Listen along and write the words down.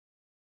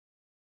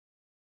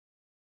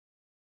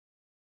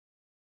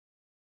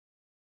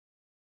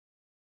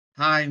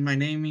Hi, my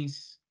name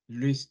is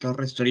Luis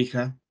Torres.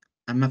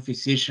 I'm a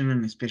physician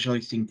and a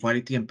specialist in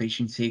quality and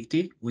patient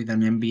safety with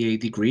an MBA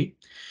degree.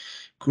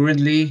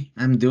 Currently,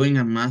 I'm doing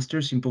a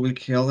master's in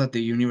public health at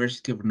the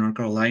University of North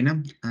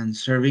Carolina and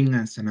serving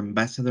as an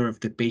ambassador of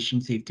the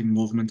Patient Safety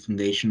Movement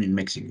Foundation in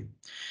Mexico.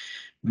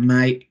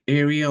 My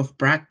area of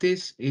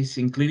practice is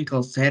in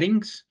clinical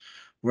settings,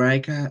 where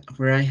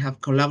I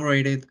have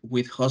collaborated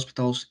with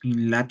hospitals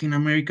in Latin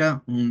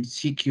America on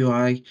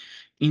CQI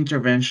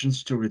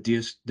interventions to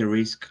reduce the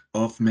risk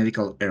of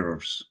medical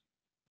errors.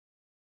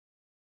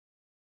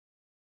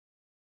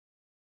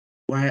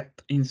 What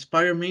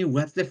inspired me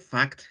was the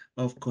fact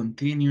of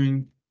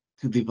continuing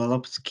to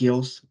develop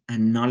skills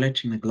and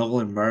knowledge in a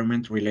global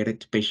environment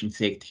related to patient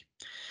safety.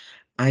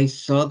 I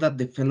saw that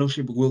the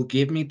fellowship will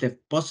give me the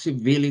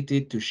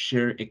possibility to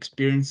share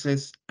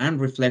experiences and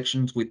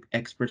reflections with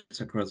experts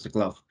across the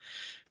globe.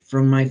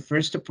 From my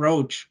first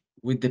approach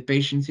with the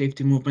Patient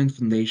Safety Movement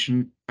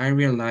Foundation, I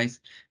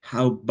realized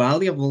how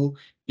valuable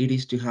it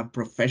is to have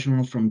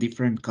professionals from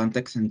different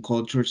contexts and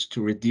cultures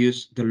to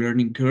reduce the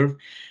learning curve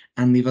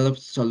and develop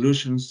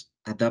solutions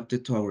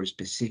adapted to our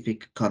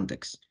specific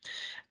context.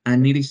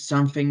 And it is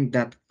something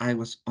that I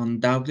was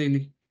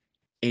undoubtedly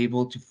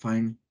able to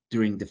find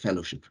during the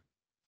fellowship.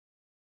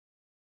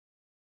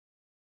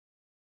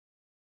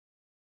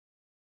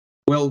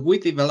 Well, we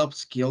developed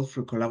skills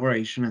through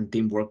collaboration and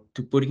teamwork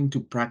to put into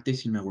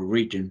practice in our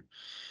region.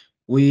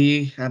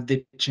 We have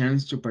the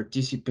chance to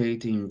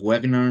participate in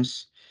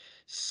webinars,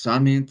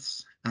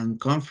 summits, and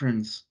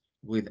conference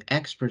with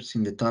experts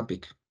in the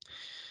topic.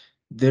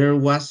 There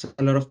was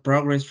a lot of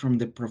progress from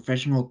the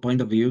professional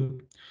point of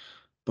view,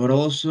 but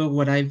also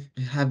what I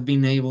have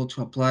been able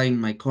to apply in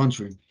my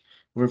country,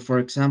 where, for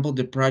example,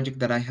 the project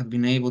that I have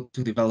been able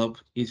to develop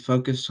is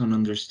focused on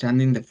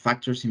understanding the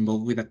factors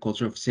involved with a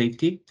culture of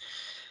safety.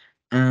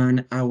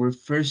 And our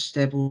first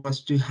step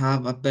was to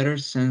have a better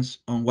sense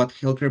on what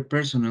healthcare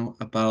personnel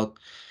about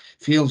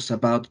feels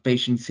about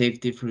patient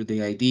safety through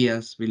the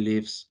ideas,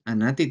 beliefs,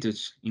 and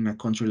attitudes in a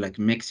country like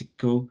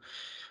Mexico,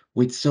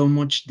 with so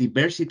much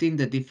diversity in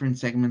the different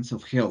segments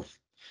of health.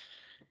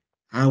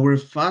 Our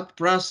thought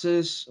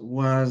process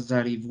was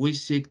that if we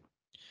seek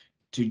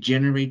to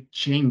generate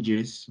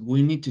changes,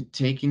 we need to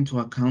take into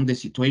account the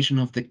situation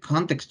of the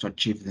context to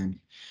achieve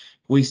them.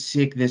 We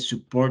seek the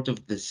support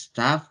of the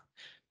staff,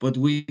 but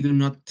we do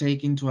not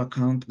take into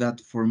account that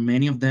for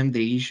many of them,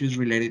 the issues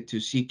related to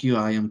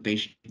CQI and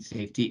patient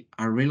safety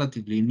are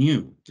relatively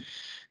new.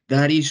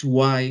 That is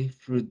why,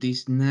 through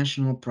this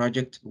national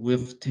project,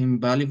 we've obtained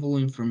valuable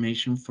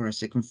information for a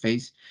second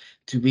phase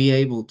to be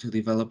able to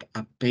develop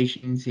a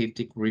patient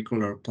safety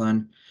curricular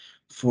plan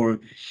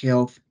for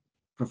health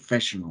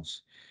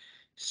professionals.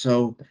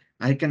 So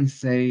I can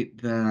say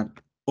that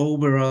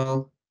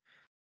overall,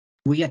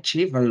 we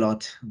achieved a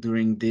lot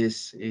during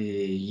this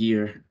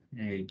year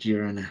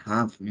and a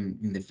half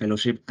in the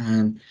fellowship,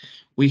 and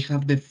we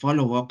have the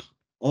follow-up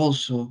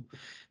also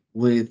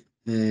with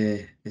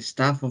the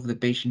staff of the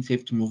patient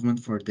safety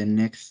movement for the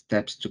next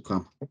steps to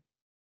come.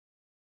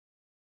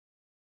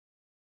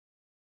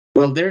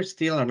 Well, there's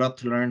still a lot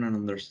to learn and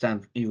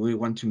understand if we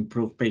want to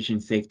improve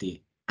patient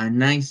safety,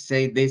 and I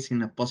say this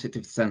in a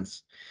positive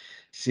sense,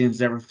 since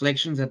the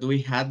reflections that we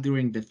had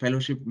during the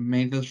fellowship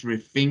made us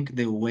rethink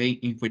the way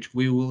in which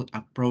we will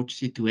approach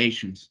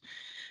situations,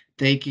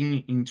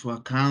 taking into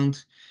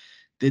account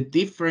the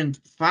different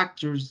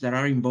factors that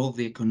are involved,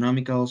 the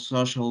economical,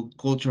 social,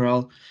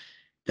 cultural,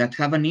 that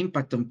have an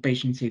impact on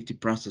patient safety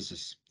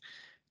processes,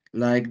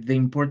 like the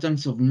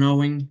importance of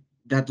knowing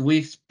that we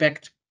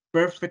expect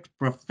perfect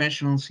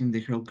professionals in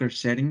the healthcare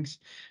settings,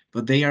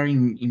 but they are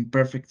in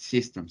imperfect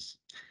systems.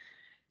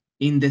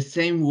 In the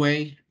same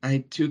way, I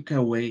took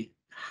away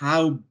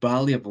how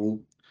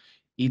valuable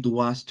it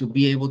was to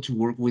be able to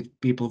work with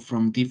people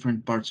from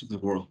different parts of the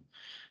world.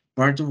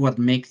 Part of what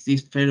makes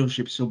this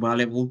fellowship so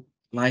valuable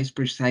lies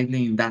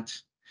precisely in that,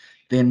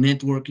 the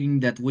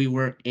networking that we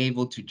were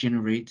able to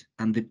generate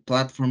and the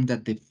platform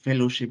that the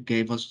fellowship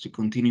gave us to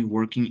continue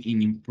working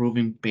in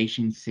improving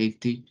patient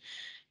safety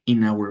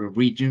in our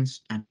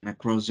regions and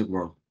across the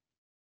world.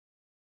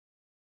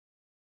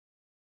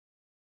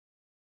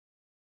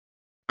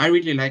 I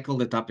really like all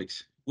the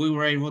topics. We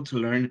were able to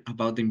learn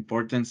about the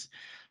importance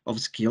of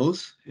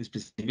skills,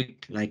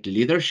 specific like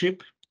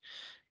leadership,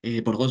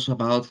 but also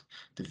about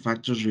the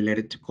factors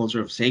related to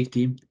culture of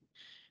safety,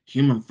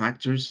 human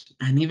factors,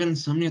 and even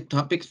some new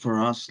topics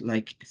for us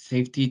like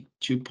Safety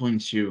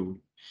 2.0.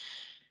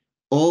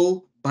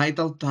 All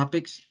vital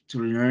topics to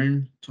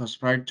learn to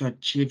aspire to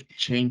achieve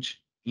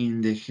change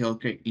in the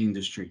healthcare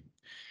industry.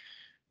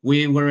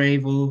 We were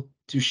able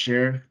to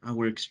share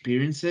our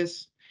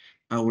experiences,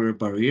 our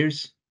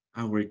barriers,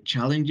 our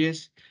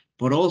challenges,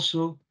 but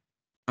also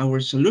our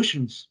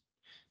solutions.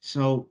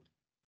 So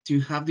to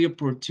have the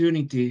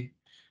opportunity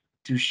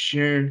to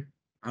share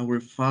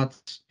our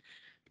thoughts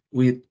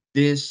with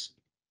this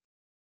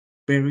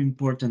very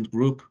important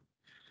group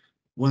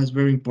was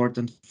very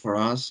important for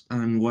us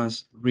and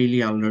was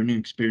really a learning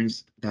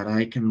experience that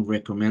I can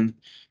recommend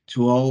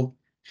to all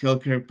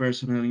healthcare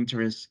personnel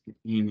interested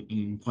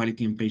in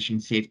quality and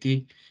patient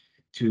safety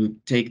to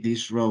take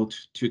this road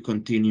to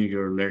continue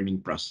your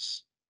learning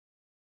process?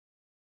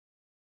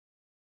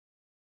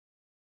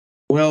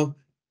 Well,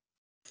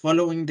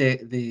 following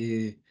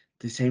the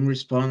same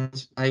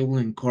response, I will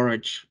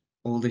encourage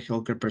all the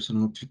healthcare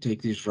personnel to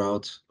take this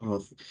route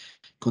of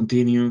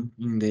continue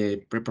in the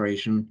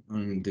preparation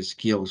on the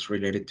skills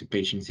related to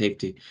patient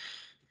safety.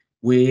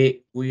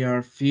 We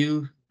are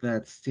few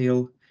that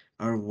still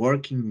are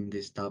working in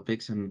these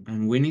topics,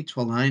 and we need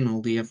to align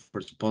all the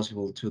efforts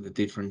possible to the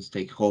different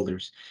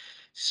stakeholders.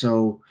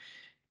 So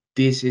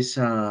this is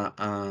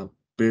a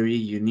very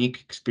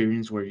unique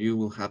experience where you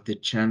will have the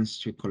chance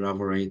to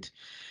collaborate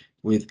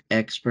with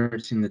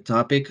experts in the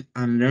topic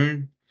and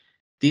learn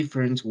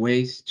different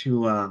ways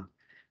to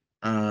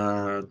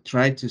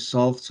try to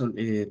solve some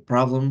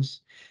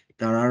problems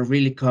that are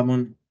really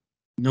common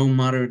no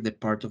matter the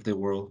part of the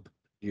world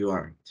you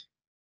are.